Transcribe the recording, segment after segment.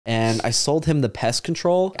I sold him the pest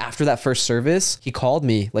control. After that first service, he called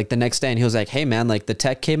me like the next day and he was like, hey man, like the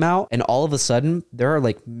tech came out and all of a sudden there are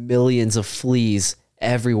like millions of fleas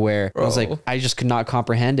everywhere. I was like, I just could not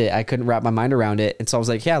comprehend it. I couldn't wrap my mind around it. And so I was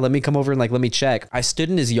like, yeah, let me come over and like, let me check. I stood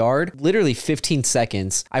in his yard, literally 15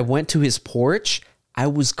 seconds. I went to his porch. I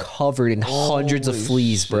was covered in hundreds of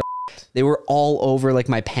fleas, bro. They were all over like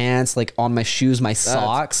my pants, like on my shoes, my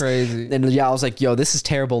socks. That's crazy. And yeah, I was like, yo, this is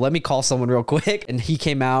terrible. Let me call someone real quick. And he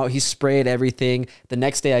came out, he sprayed everything. The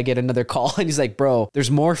next day I get another call and he's like, bro,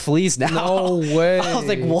 there's more fleas now. No way. I was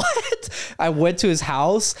like, what? I went to his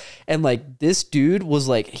house and like this dude was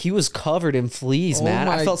like, he was covered in fleas, man.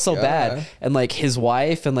 I felt so bad. And like his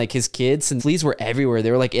wife and like his kids and fleas were everywhere.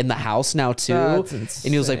 They were like in the house now too. And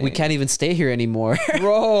he was like, we can't even stay here anymore.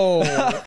 Bro.